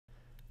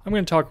I'm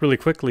going to talk really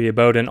quickly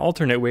about an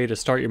alternate way to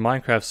start your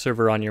Minecraft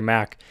server on your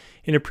Mac.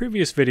 In a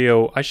previous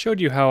video, I showed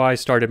you how I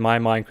started my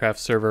Minecraft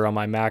server on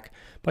my Mac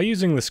by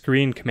using the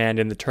screen command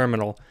in the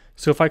terminal.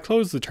 So if I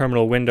close the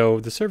terminal window,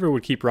 the server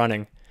would keep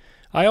running.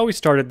 I always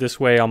started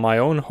this way on my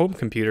own home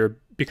computer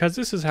because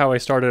this is how I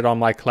started on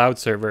my cloud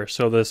server,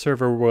 so the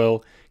server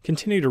will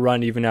continue to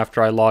run even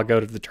after I log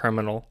out of the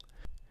terminal.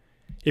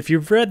 If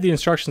you've read the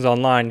instructions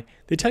online,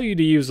 they tell you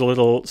to use a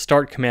little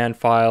start command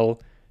file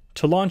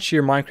to launch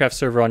your Minecraft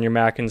server on your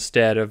Mac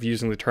instead of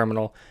using the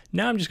terminal.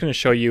 Now I'm just going to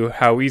show you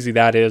how easy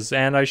that is,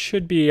 and I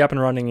should be up and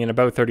running in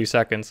about 30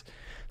 seconds.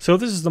 So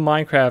this is the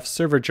Minecraft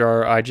server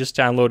jar I just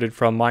downloaded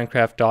from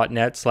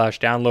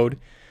minecraft.net/download.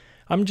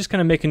 I'm just going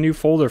to make a new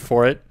folder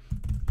for it,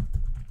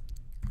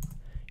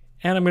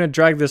 and I'm going to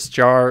drag this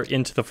jar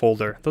into the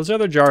folder. Those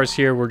other jars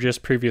here were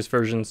just previous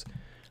versions.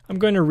 I'm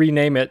going to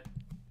rename it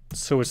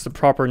so it's the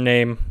proper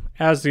name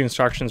as the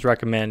instructions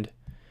recommend.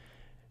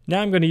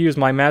 Now I'm going to use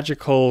my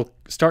magical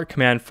start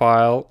command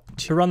file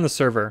to run the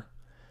server.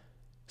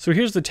 So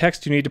here's the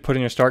text you need to put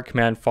in your start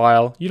command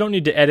file. You don't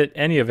need to edit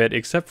any of it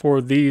except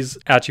for these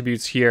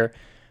attributes here.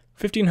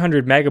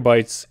 1500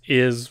 megabytes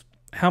is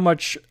how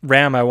much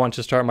RAM I want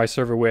to start my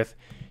server with.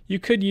 You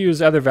could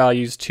use other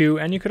values too,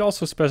 and you could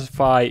also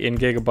specify in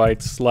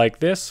gigabytes like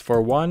this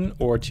for 1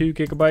 or 2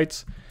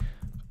 gigabytes.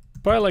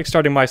 But I like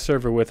starting my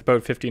server with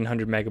about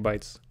 1500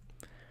 megabytes.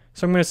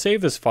 So I'm going to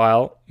save this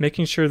file,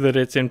 making sure that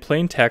it's in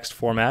plain text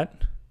format.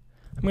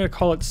 I'm going to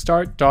call it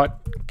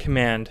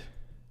start.command.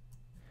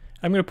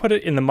 I'm going to put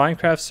it in the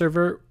Minecraft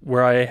server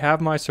where I have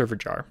my server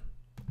jar.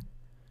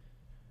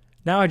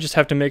 Now I just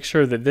have to make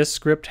sure that this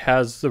script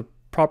has the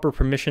proper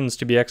permissions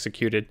to be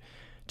executed.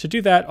 To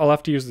do that, I'll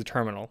have to use the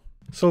terminal.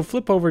 So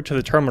flip over to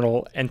the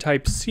terminal and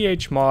type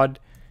chmod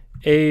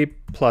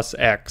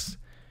a+x.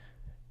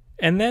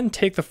 And then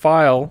take the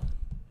file,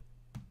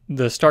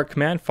 the start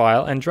command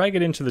file, and drag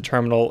it into the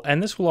terminal,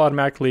 and this will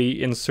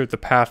automatically insert the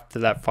path to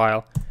that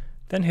file.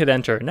 Then hit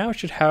enter. Now it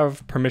should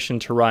have permission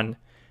to run.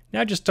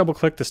 Now just double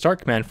click the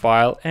start command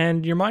file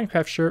and your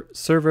Minecraft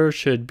server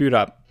should boot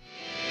up.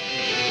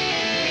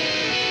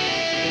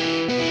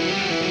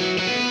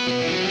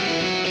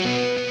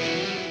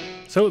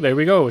 So there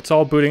we go, it's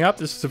all booting up.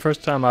 This is the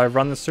first time I've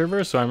run the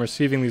server, so I'm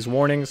receiving these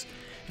warnings.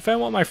 If I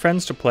want my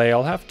friends to play,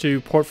 I'll have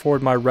to port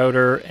forward my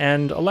router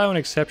and allow an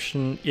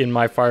exception in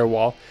my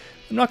firewall.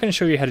 I'm not going to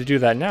show you how to do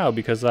that now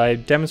because I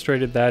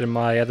demonstrated that in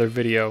my other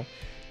video.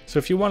 So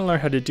if you want to learn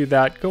how to do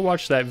that, go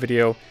watch that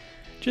video.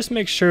 Just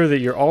make sure that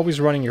you're always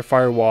running your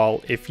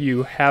firewall if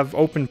you have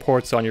open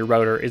ports on your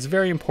router. It's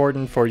very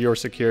important for your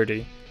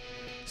security.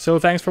 So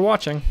thanks for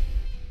watching.